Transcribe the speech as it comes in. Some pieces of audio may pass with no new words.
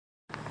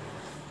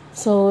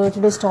So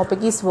today's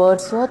topic is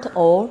Wordsworth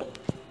Ode,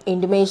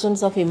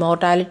 Intimations of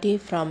Immortality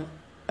from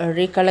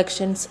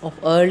Recollections of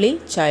Early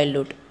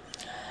Childhood.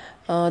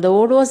 The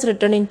ode was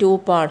written in two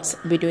parts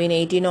between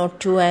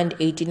 1802 and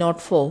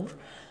 1804.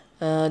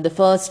 The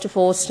first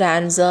four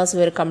stanzas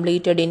were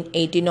completed in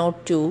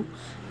 1802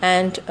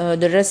 and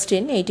the rest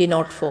in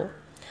 1804.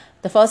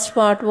 The first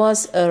part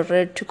was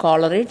read to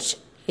Coleridge.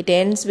 It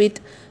ends with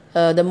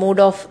the mood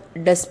of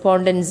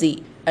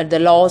despondency at the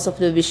loss of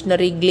the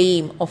visionary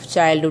gleam of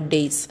childhood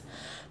days.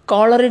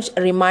 Coleridge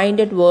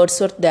reminded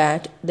Wordsworth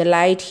that the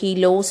light he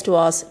lost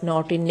was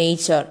not in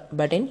nature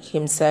but in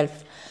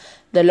himself,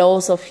 the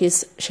loss of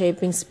his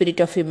shaping spirit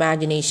of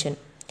imagination.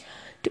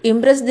 To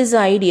impress this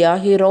idea,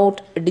 he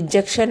wrote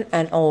Dejection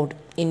and Ode,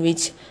 in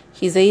which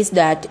he says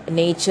that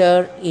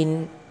nature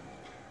in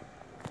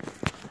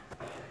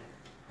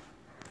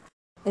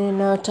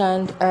inert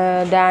and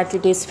that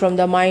it is from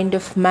the mind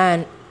of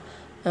man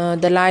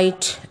the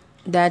light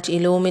that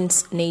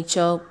illumines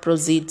nature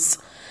proceeds.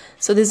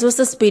 So this was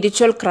a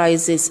spiritual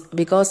crisis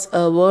because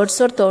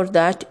Wordsworth thought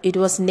that it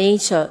was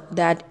nature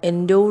that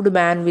endowed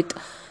man with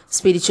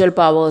spiritual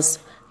powers.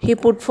 He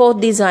put forth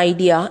this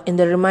idea in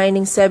the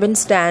remaining 7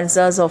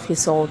 stanzas of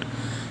his ode.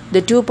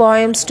 The two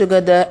poems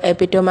together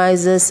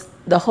epitomizes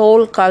the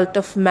whole cult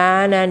of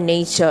man and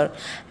nature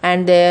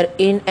and their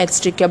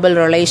inextricable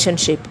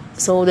relationship.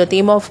 So the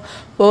theme of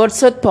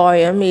Wordsworth's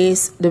poem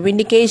is the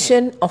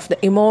vindication of the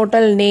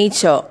immortal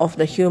nature of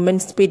the human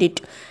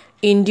spirit,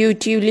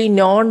 intuitively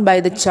known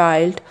by the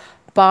child,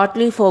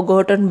 partly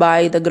forgotten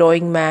by the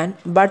growing man,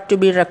 but to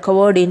be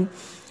recovered in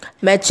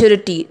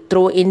maturity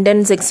through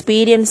intense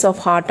experience of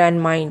heart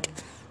and mind.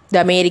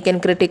 The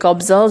American critic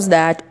observes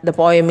that the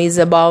poem is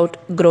about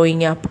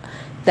growing up.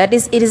 That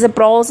is, it is a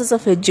process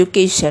of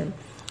education.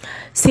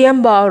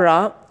 C.M.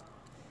 Barra,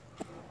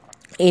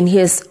 in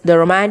his The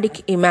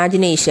Romantic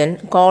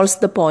Imagination, calls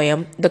the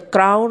poem the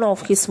crown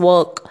of his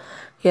work.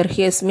 Here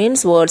his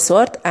means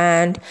Wordsworth,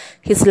 and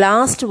his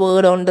last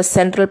word on the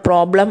central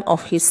problem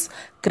of his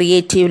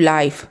creative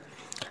life.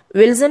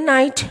 Wilson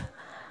Knight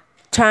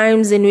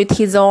chimes in with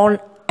his own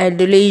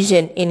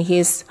adulation in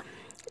his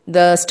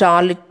The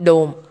Starlit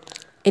Dome.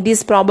 It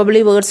is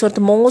probably Wordsworth's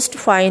most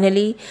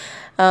finally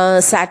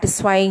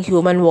satisfying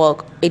human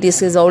work. It is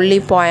his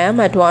only poem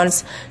at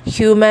once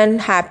human,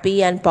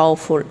 happy and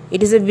powerful.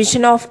 It is a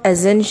vision of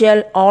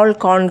essential,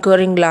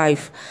 all-conquering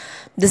life.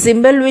 The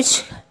symbol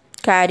which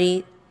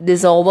carry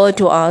this over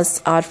to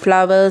us are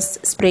flowers,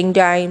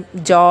 springtime,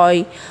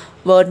 joy,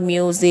 word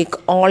music,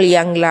 all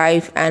young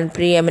life and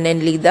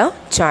preeminently the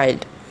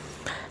child.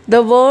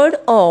 The word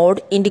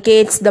ode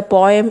indicates the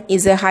poem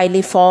is a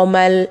highly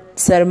formal,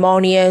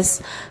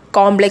 ceremonious,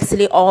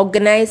 complexly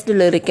organized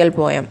lyrical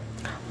poem.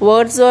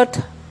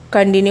 Wordsworth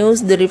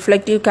continues the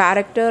reflective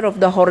character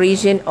of the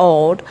Horatian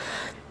ode.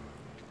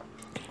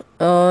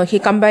 He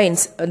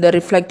combines the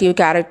reflective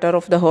character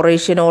of the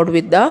Horatian ode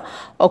with the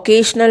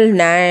occasional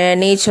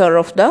nature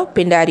of the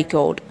Pindaric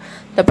ode.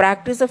 The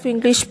practice of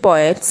English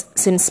poets,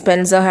 since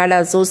Spenser had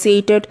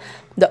associated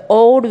the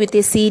ode with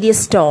a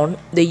serious tone,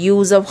 the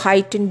use of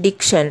heightened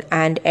diction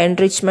and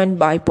enrichment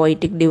by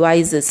poetic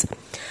devices.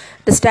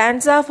 The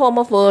stanza form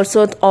of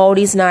Wordsworth's ode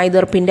is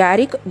neither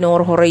Pindaric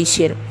nor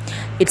Horatian.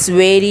 Its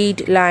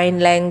varied line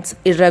lengths,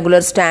 irregular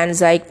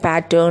stanzaic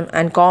pattern,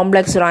 and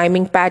complex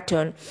rhyming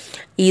pattern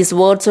is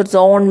Wordsworth's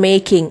own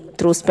making.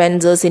 Through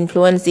Spenser's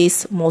influence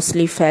is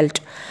mostly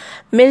felt.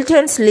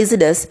 Milton's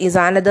Lycidas is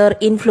another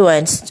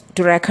influence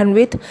to reckon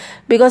with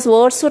because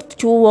Wordsworth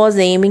too was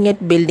aiming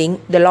at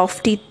building the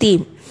lofty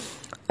theme,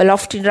 a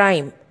lofty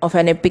rhyme of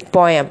an epic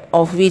poem,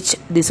 of which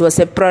this was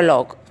a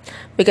prologue.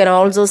 We can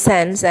also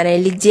sense an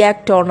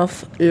elegiac tone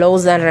of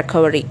loss and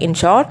recovery. In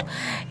short,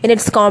 in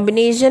its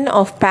combination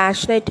of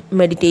passionate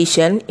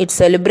meditation, its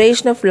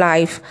celebration of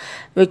life,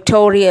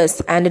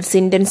 victorious, and its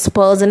intense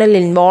personal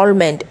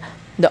involvement,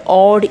 the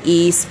ode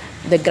is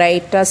the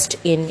greatest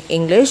in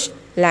English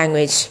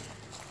language.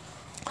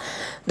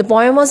 The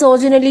poem was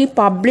originally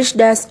published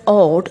as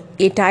Ode,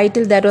 a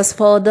title that was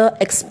further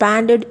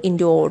expanded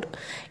into Ode,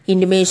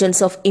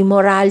 Intimations of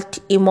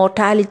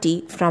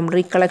Immortality from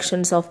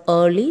Recollections of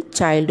Early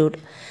Childhood.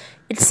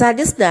 It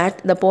suggests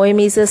that the poem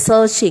is a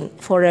searching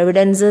for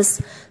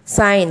evidences,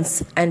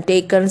 signs, and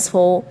tokens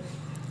for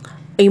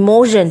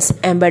emotions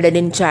embedded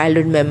in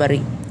childhood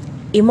memory.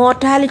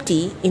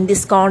 Immortality in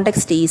this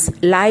context is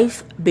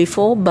life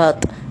before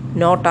birth,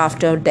 not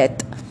after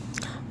death.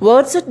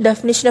 Wordsworth's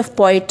definition of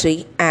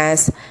poetry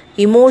as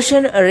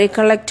emotion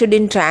recollected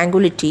in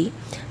tranquility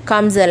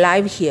comes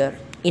alive here.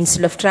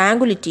 Instead of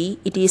tranquility,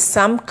 it is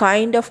some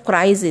kind of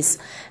crisis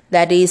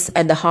that is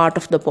at the heart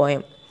of the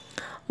poem.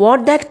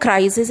 What that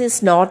crisis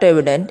is not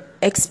evident,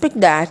 expect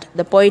that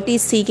the poet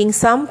is seeking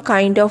some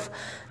kind of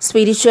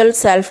spiritual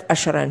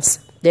self-assurance.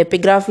 The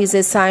epigraph is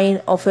a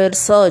sign of a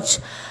search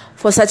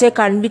for such a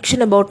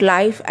conviction about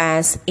life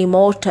as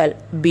immortal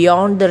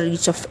beyond the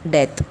reach of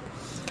death.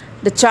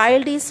 The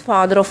child is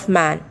father of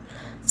man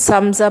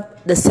sums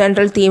up the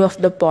central theme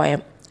of the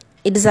poem.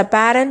 It is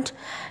apparent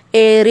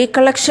a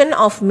recollection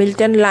of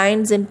Milton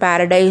lines in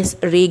Paradise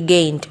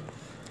Regained.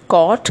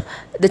 quote,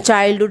 "The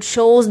childhood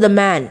shows the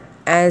man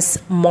as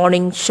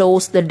morning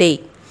shows the day.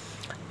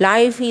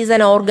 Life is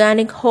an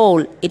organic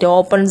whole. It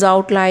opens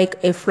out like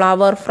a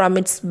flower from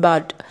its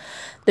bud.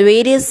 The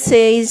various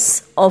stages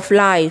of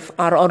life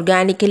are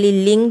organically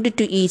linked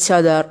to each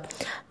other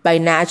by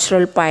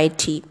natural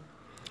piety.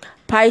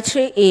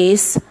 Piety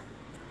is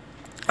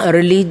a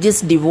religious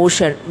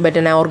devotion, but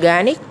an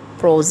organic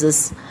process.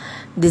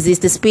 This is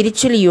the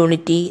spiritual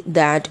unity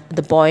that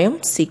the poem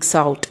seeks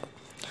out."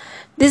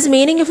 This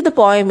meaning of the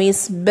poem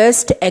is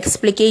best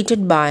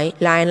explicated by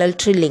Lionel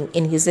Trilling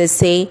in his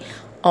essay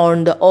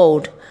on the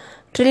Ode.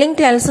 Trilling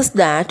tells us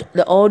that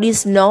the Ode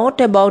is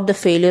not about the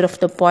failure of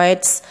the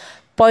poet's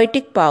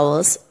poetic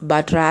powers,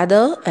 but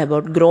rather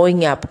about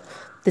growing up.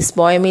 This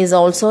poem is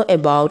also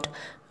about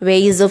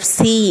ways of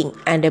seeing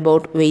and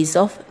about ways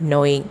of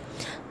knowing.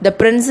 The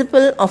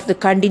principle of the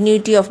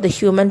continuity of the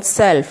human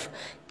self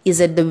is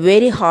at the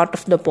very heart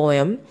of the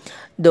poem,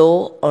 though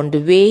on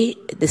the way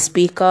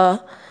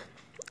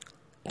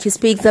he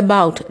speaks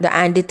about the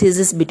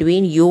antithesis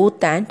between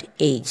youth and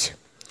age.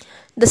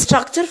 The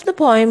structure of the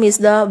poem is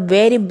the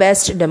very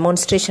best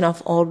demonstration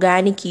of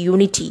organic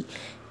unity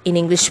in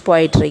English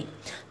poetry.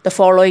 The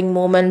following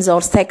movements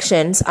or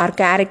sections are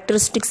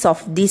characteristics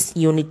of this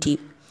unity.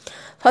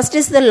 First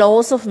is the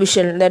laws of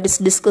vision, that is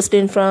discussed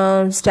in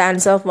from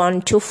stanza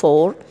 1 to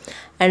 4.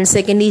 And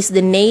second is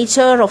the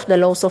nature of the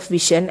laws of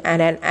vision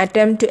and an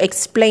attempt to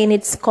explain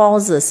its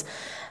causes,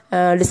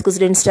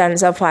 discussed in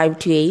stanza 5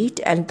 to 8.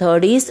 And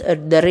third is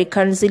the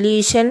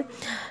reconciliation,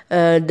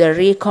 the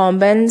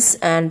recompense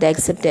and the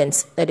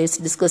acceptance, that is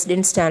discussed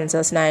in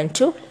stanzas 9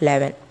 to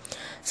 11.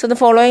 So the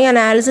following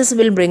analysis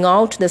will bring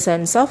out the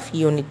sense of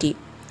unity.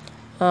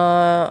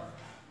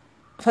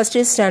 First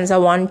is stanza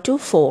 1 to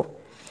 4.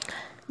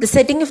 The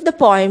setting of the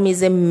poem is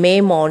a May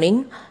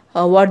morning.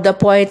 What the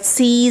poet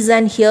sees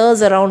and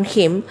hears around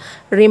him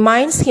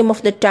reminds him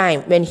of the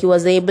time when he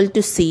was able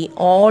to see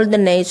all the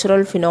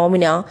natural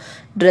phenomena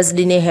dressed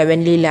in a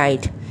heavenly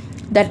light.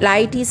 That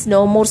light is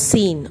no more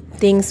seen.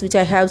 Things which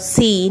I have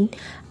seen,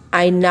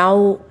 I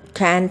now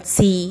can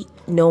see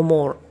no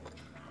more.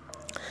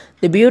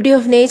 The beauty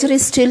of nature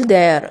is still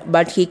there,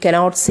 but he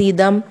cannot see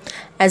them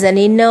as an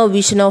inner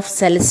vision of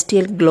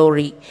celestial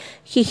glory.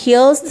 He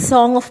hears the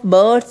song of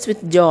birds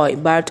with joy,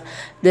 but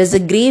there is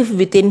a grief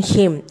within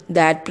him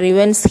that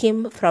prevents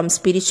him from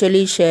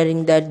spiritually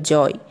sharing that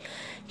joy.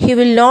 He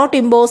will not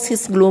impose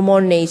his gloom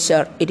on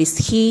nature. It is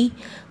he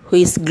who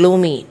is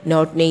gloomy,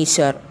 not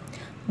nature.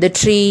 The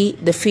tree,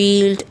 the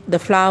field,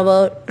 the flower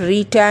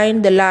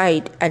retain the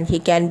light, and he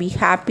can be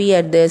happy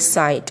at their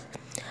sight.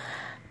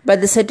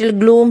 But the settled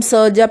gloom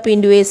surge up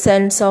into a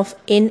sense of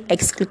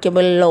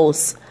inexplicable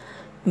loss.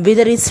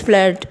 Whither is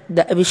fled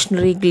the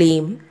visionary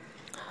gleam?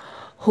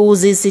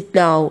 Whose is it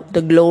now,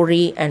 the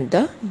glory and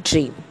the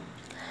dream?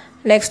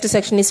 Next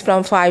section is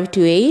from 5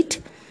 to 8.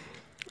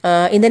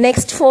 In the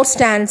next 4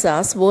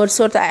 stanzas,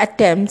 Wordsworth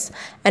attempts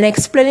an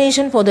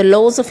explanation for the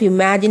loss of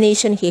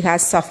imagination he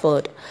has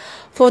suffered.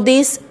 For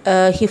this,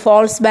 he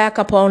falls back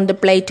upon the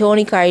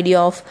Platonic idea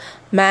of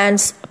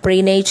man's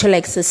prenatural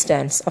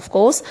existence. Of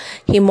course,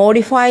 he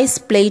modifies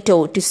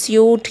Plato to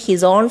suit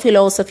his own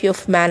philosophy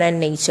of man and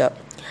nature.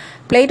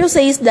 Plato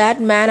says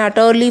that man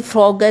utterly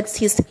forgets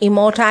his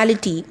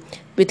immortality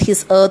with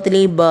his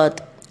earthly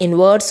birth. In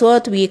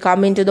Wordsworth, we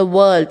come into the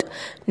world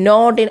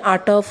not in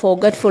utter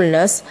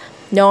forgetfulness,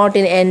 not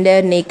in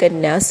entire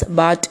nakedness,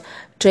 but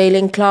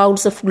trailing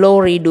clouds of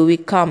glory do we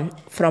come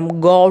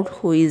from God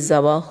who is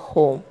our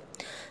home.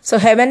 So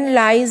heaven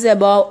lies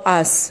above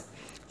us.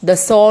 The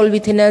soul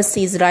within us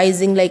is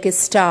rising like a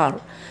star.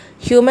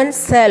 Human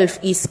self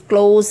is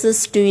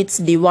closest to its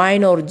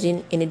divine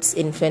origin in its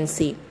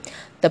infancy.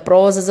 The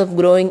process of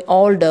growing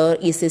older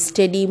is a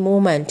steady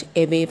movement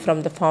away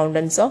from the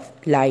fountains of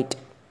light.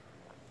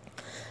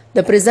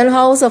 The prison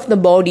house of the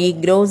body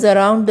grows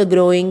around the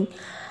growing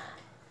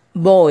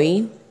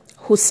boy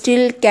who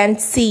still can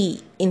see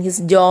in his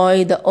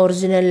joy the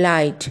original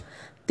light.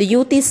 The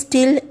youth is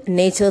still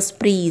nature's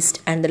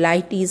priest, and the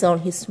light is on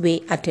his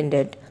way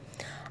attended.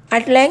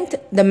 At length,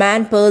 the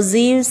man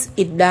perceives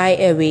it die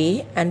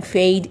away and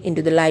fade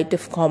into the light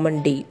of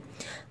common day.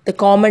 The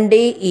common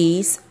day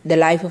is the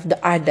life of the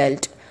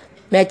adult.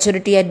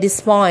 Maturity at this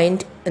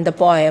point in the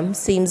poem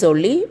seems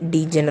only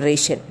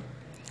degeneration.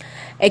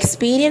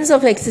 Experience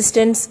of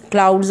existence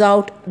clouds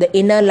out the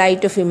inner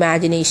light of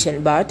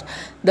imagination, but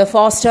the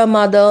foster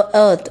mother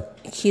earth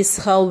is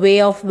her way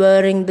of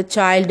bearing the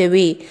child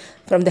away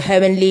from the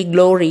heavenly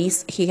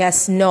glories he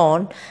has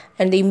known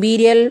and the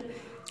imperial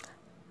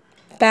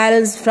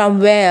palace from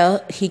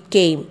where he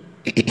came.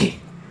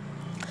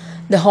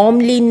 The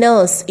homely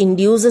nurse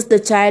induces the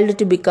child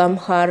to become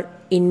her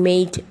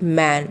inmate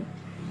man.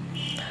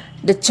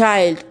 The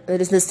child, that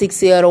is the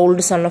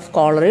 6-year-old son of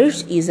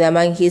Coleridge, is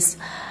among his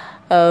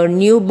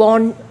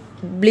newborn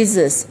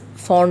blisses,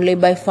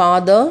 fondled by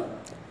father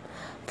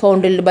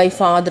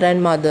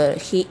and mother.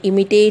 He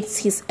imitates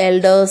his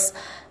elders,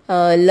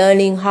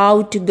 learning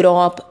how to grow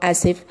up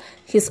as if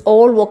his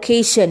whole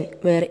vocation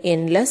were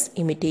endless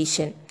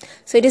imitation.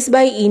 So it is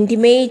by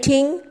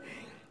imitating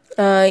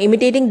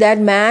imitating that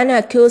man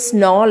acquires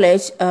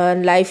knowledge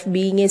and life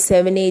being a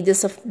seven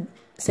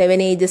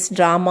ages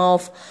drama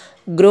of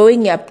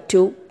growing up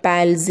to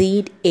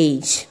palsied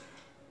age.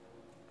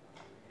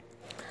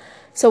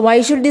 So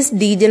why should this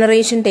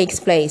degeneration takes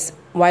place?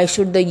 Why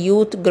should the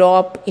youth grow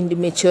up into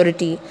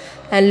maturity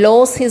and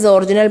lose his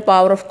original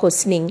power of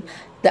questioning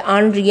the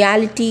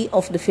unreality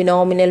of the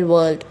phenomenal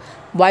world?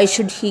 Why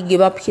should he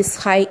give up his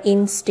high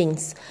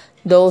instincts,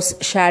 those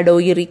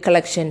shadowy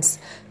recollections,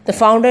 the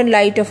fountain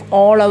light of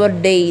all our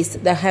days,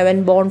 the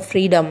heaven-born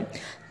freedom?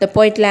 The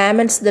poet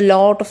laments the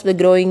lot of the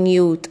growing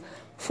youth.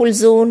 Full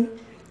soon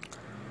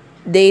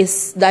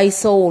thy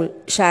soul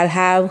shall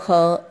have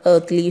her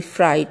earthly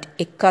fright.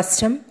 A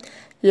custom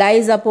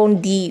lies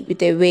upon thee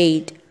with a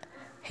weight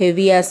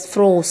heavy as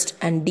frost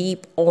and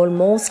deep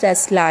almost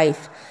as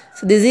life.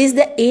 So this is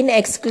the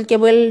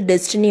inexplicable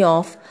destiny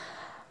of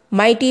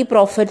mighty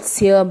prophet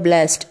Seer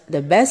Blessed,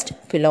 the best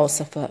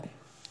philosopher.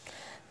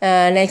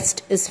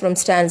 Next is from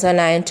stanza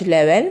 9 to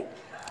 11.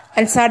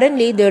 And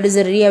suddenly there is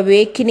a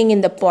reawakening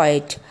in the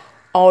poet.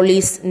 All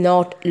is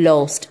not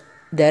lost.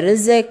 There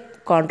is a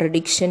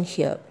contradiction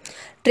here.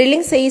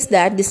 Trilling says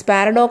that this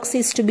paradox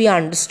is to be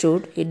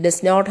understood. It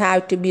does not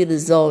have to be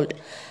resolved.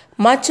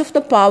 Much of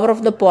the power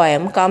of the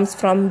poem comes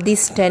from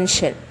this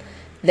tension.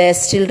 There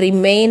still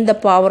remains the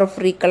power of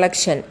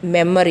recollection,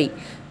 memory,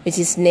 which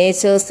is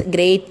nature's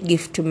great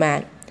gift to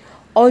man.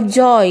 O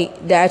joy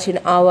that in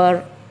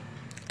our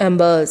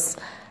embers,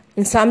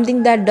 in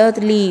something that doth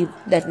live,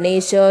 that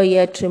nature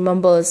yet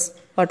remembers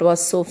what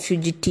was so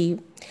fugitive.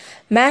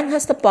 Man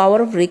has the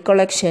power of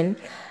recollection,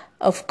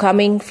 of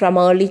coming from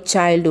early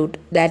childhood,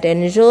 that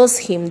ensures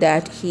him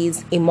that he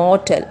is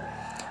immortal.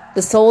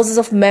 The sources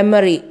of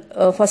memory,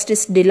 first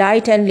is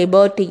delight and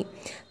liberty,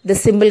 the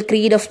simple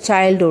creed of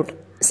childhood.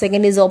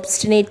 Second is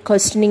obstinate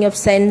questioning of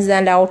sense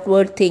and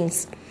outward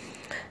things.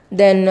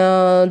 Then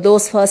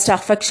those first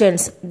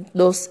affections,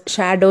 those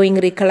shadowing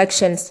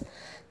recollections.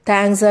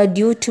 Thanks are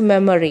due to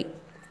memory.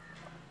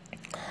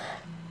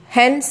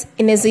 Hence,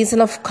 in a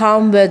season of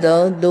calm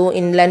weather, though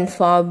inland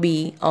far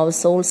be, our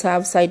souls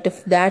have sight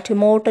of that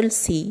immortal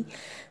sea,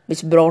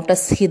 which brought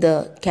us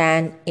hither,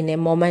 can in a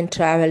moment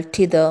travel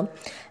thither,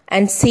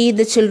 and see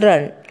the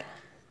children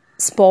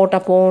sport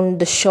upon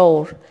the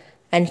shore,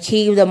 and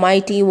heave the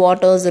mighty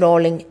waters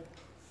rolling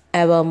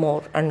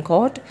evermore.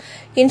 Unquote.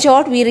 In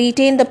short, we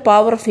retain the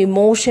power of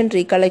emotion,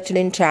 recollection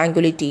in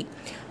tranquility.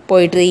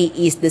 Poetry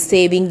is the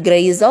saving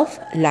grace of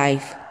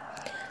life.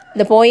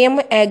 The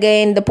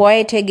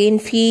poet again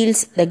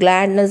feels the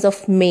gladness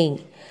of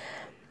May.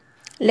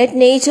 Let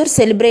nature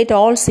celebrate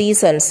all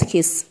seasons.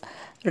 His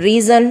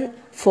reason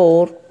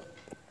for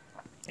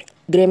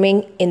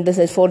joining in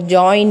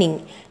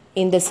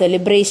the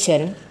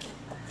celebration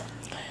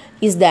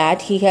is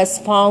that he has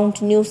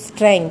found new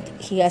strength.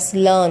 He has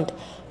learned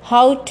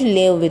how to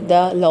live with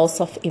the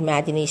loss of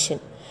imagination.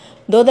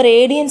 Though the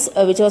radiance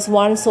which was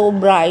once so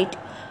bright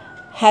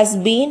has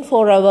been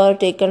forever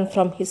taken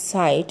from his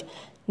sight,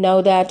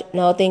 now that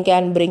nothing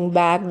can bring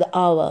back the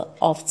hour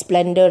of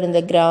splendor in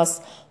the grass,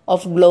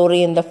 of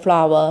glory in the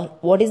flower,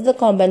 what is the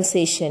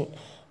compensation?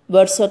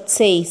 Wordsworth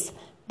says,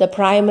 the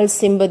primal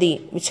sympathy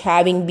which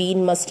having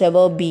been must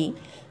ever be,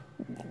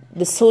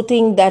 the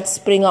soothing that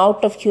spring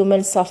out of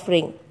human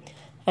suffering.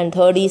 And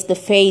third is the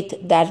faith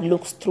that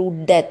looks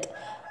through death,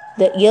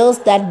 the ears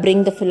that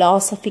bring the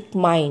philosophic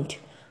mind.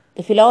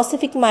 The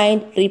philosophic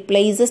mind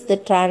replaces the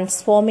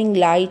transforming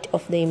light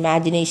of the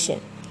imagination.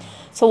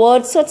 So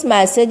Wordsworth's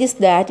message is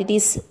that it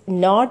is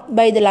not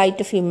by the light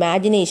of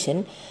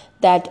imagination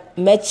that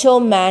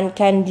mature man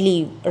can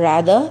live.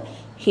 Rather,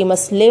 he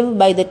must live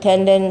by the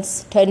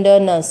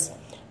tenderness,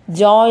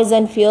 joys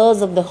and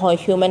fears of the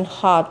human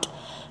heart.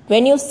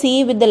 When you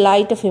see with the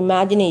light of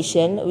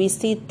imagination, we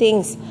see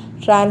things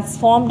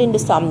transformed into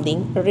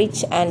something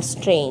rich and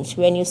strange.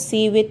 When you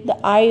see with the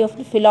eye of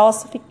the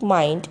philosophic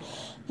mind,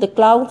 the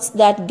clouds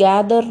that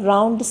gather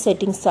round the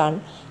setting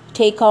sun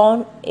take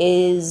on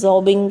a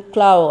sobering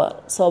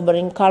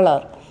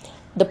color.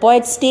 The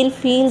poet still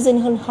feels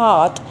in his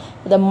heart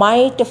the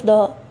might of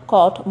the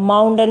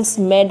mountains,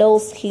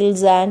 meadows,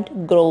 hills,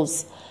 and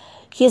groves.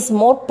 He is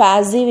more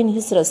passive in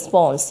his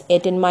response.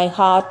 Yet in my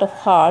heart of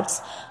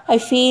hearts, I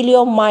feel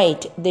your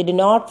might. They do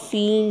not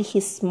feel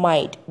his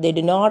might. They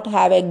do not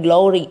have a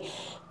glory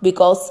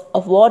because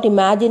of what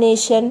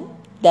imagination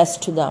does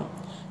to them.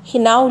 He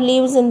now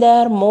lives in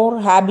their more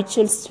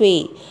habitual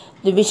sway.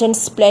 The vision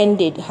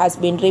splendid has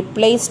been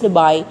replaced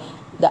by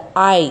the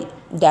eye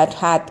that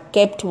hath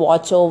kept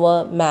watch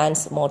over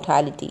man's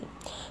mortality.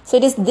 So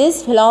it is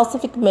this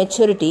philosophic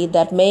maturity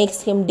that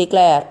makes him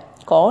declare,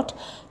 quote,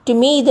 to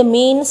me the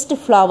meanest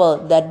flower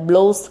that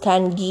blows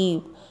can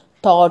give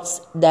thoughts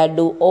that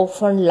do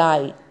often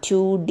lie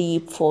too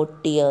deep for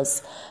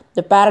tears.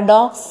 The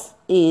paradox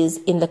is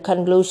in the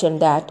conclusion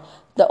that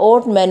the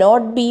ode may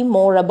not be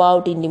more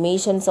about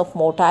intimations of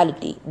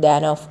mortality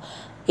than of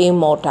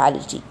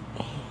immortality.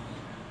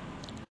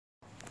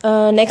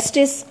 Next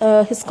is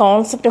his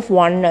concept of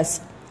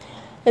oneness.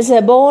 As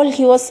above all,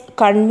 he was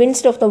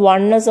convinced of the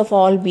oneness of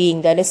all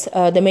being, that is,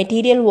 the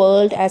material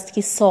world as he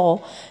saw,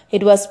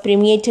 it was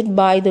permeated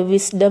by the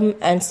wisdom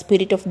and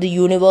spirit of the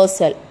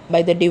universal,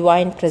 by the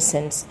divine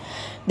presence.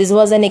 This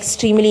was an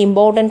extremely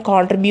important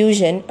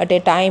contribution at a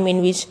time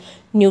in which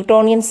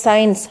Newtonian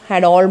science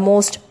had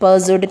almost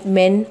persuaded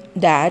men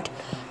that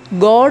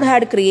God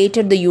had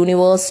created the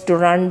universe to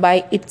run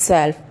by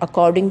itself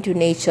according to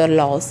nature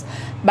laws,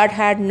 but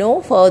had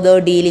no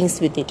further dealings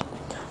with it.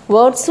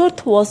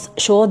 Wordsworth was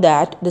sure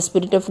that the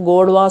Spirit of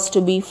God was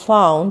to be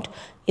found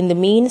in the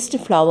meanest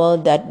flower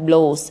that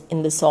blows,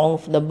 in the song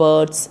of the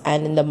birds,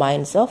 and in the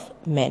minds of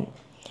men.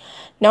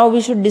 Now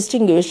we should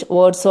distinguish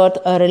Wordsworth's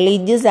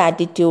religious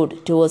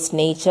attitude towards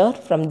nature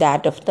from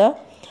that of the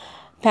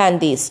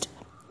pantheist.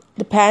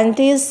 The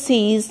pantheist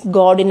sees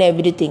God in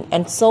everything,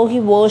 and so he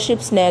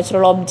worships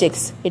natural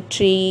objects, a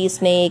tree,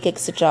 snake,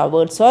 etc.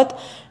 Wordsworth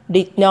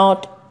did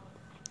not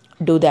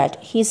do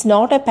that. He is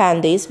not a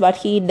pantheist, but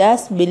he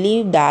does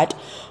believe that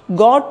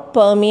God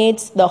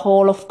permeates the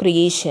whole of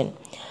creation.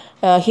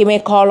 He may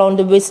call on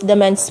the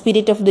wisdom and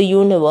spirit of the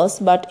universe,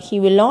 but he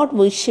will not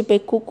worship a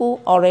cuckoo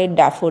or a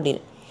daffodil.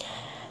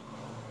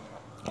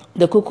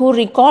 The cuckoo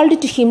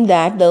recalled to him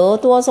that the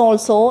earth was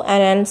also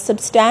an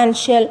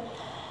unsubstantial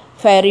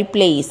fairy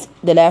place.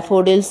 The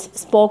daffodils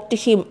spoke to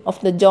him of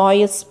the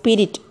joyous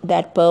spirit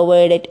that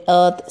pervaded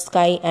earth,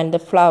 sky, and the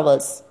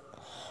flowers.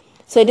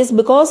 So it is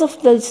because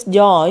of this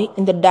joy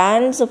in the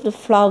dance of the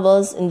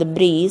flowers in the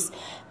breeze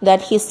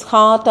that his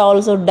heart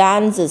also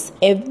dances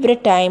every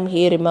time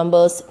he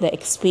remembers the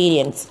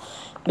experience,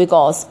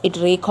 because it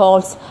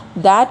recalls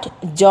that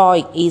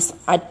joy is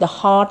at the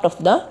heart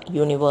of the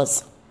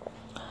universe.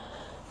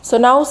 So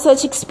now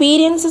such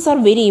experiences are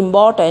very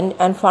important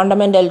and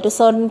fundamental to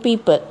certain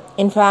people.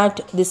 In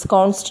fact, this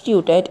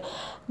constituted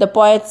the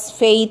poet's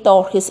faith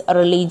or his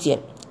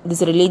religion.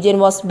 This religion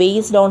was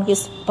based on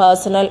his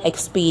personal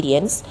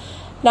experience.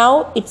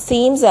 Now it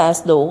seems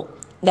as though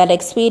that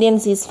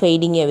experience is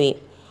fading away.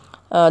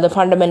 The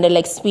fundamental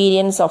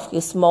experience of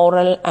his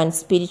moral and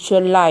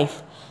spiritual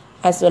life,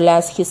 as well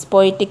as his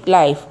poetic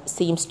life,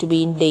 seems to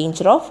be in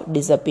danger of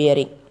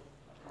disappearing.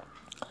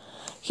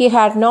 He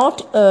had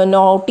not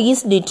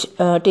noticed it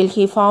till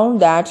he found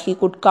that he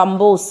could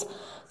compose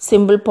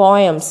simple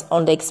poems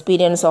on the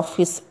experience of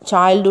his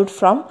childhood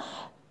from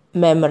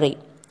memory.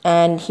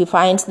 And he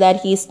finds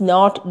that he is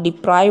not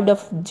deprived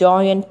of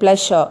joy and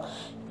pleasure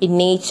in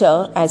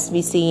nature as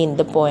we see in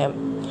the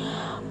poem.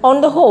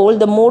 On the whole,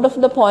 the mood of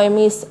the poem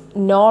is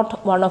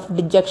not one of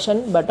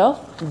dejection but of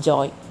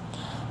joy.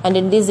 And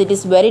in this it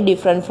is very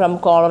different from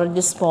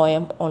Coleridge's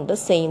poem on the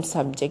same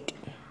subject.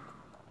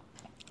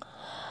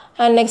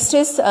 And next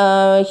is,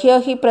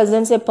 here he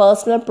presents a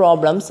personal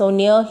problem so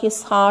near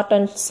his heart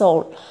and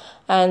soul.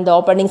 And the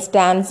opening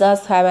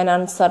stanzas have an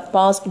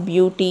unsurpassed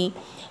beauty,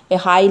 a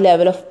high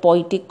level of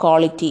poetic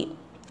quality.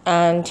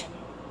 And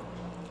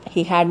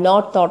he had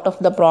not thought of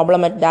the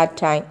problem at that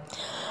time.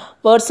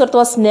 Wordsworth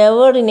was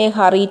never in a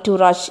hurry to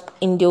rush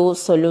into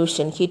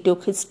solution. He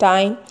took his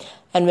time,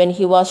 and when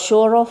he was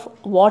sure of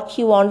what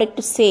he wanted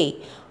to say,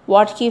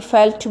 what he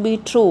felt to be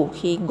true,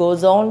 he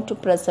goes on to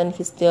present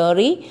his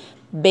theory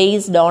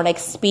based on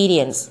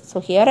experience. So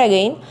here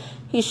again,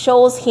 he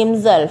shows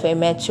himself a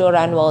mature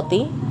and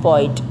worthy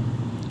poet.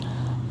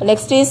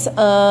 Next is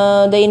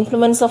the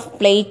influence of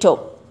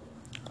Plato.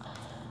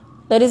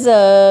 That is,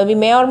 we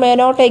may or may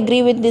not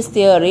agree with this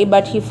theory,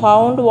 but he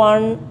found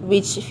one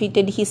which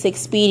fitted his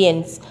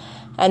experience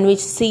and which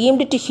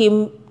seemed to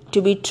him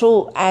to be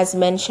true, as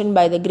mentioned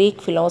by the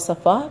Greek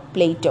philosopher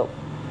Plato.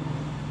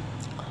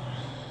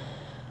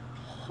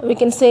 We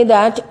can say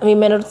that, we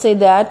may not say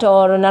that,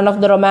 or none of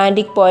the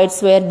romantic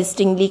poets were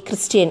distinctly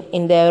Christian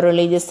in their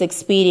religious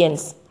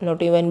experience,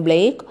 not even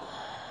Blake,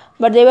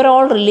 but they were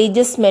all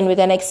religious men with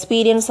an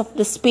experience of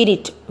the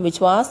spirit which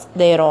was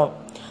their own.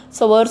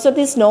 So Wordsworth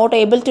is not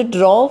able to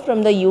draw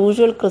from the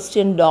usual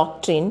Christian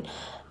doctrine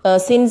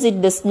since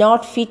it does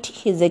not fit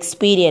his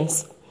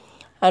experience.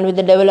 And with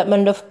the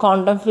development of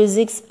quantum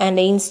physics and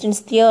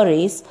Einstein's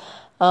theories,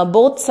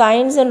 both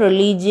science and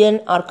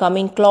religion are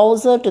coming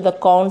closer to the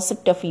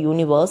concept of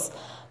universe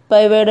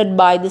pervaded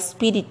by the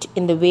spirit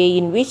in the way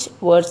in which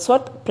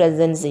Wordsworth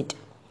presents it.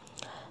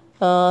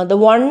 The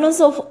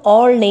oneness of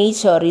all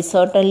nature is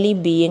certainly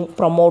being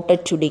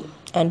promoted today,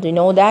 and we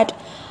know that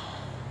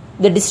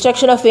the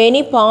destruction of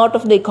any part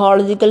of the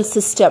ecological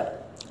system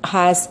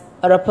has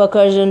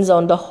repercussions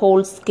on the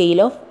whole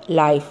scale of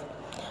life.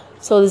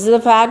 So this is a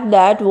fact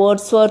that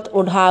Wordsworth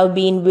would have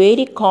been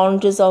very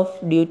conscious of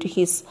due to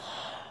his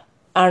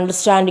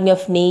understanding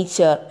of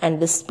nature and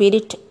the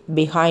spirit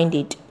behind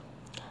it.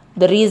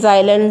 The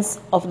resilience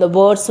of the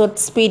Wordsworth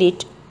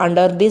spirit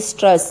under this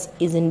stress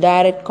is in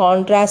direct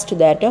contrast to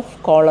that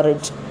of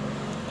Coleridge.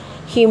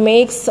 He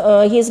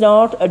is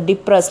not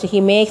depressed.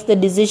 He makes the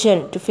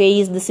decision to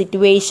face the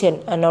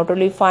situation and not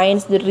only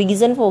finds the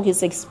reason for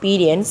his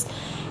experience,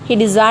 he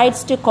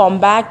decides to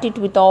combat it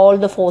with all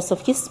the force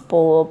of his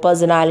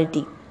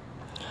personality.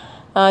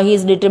 He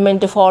is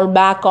determined to fall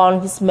back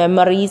on his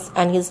memories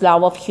and his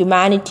love of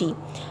humanity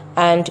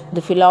and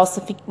the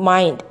philosophic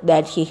mind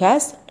that he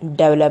has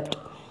developed.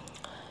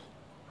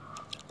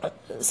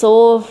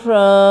 So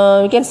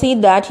we can see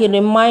that he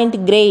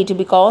remained great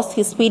because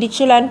his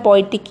spiritual and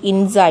poetic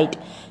insight,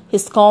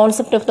 his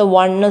concept of the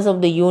oneness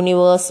of the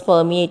universe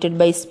permeated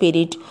by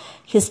spirit,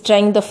 his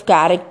strength of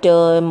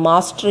character,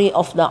 mastery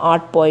of the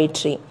art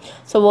poetry.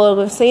 So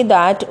we'll say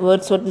that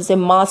Wordsworth is a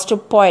master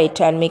poet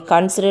and may be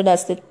considered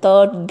as the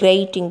third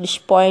great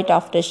English poet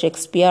after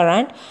Shakespeare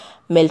and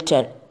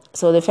Milton.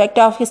 So the effect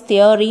of his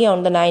theory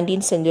on the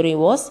 19th century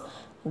was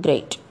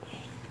great.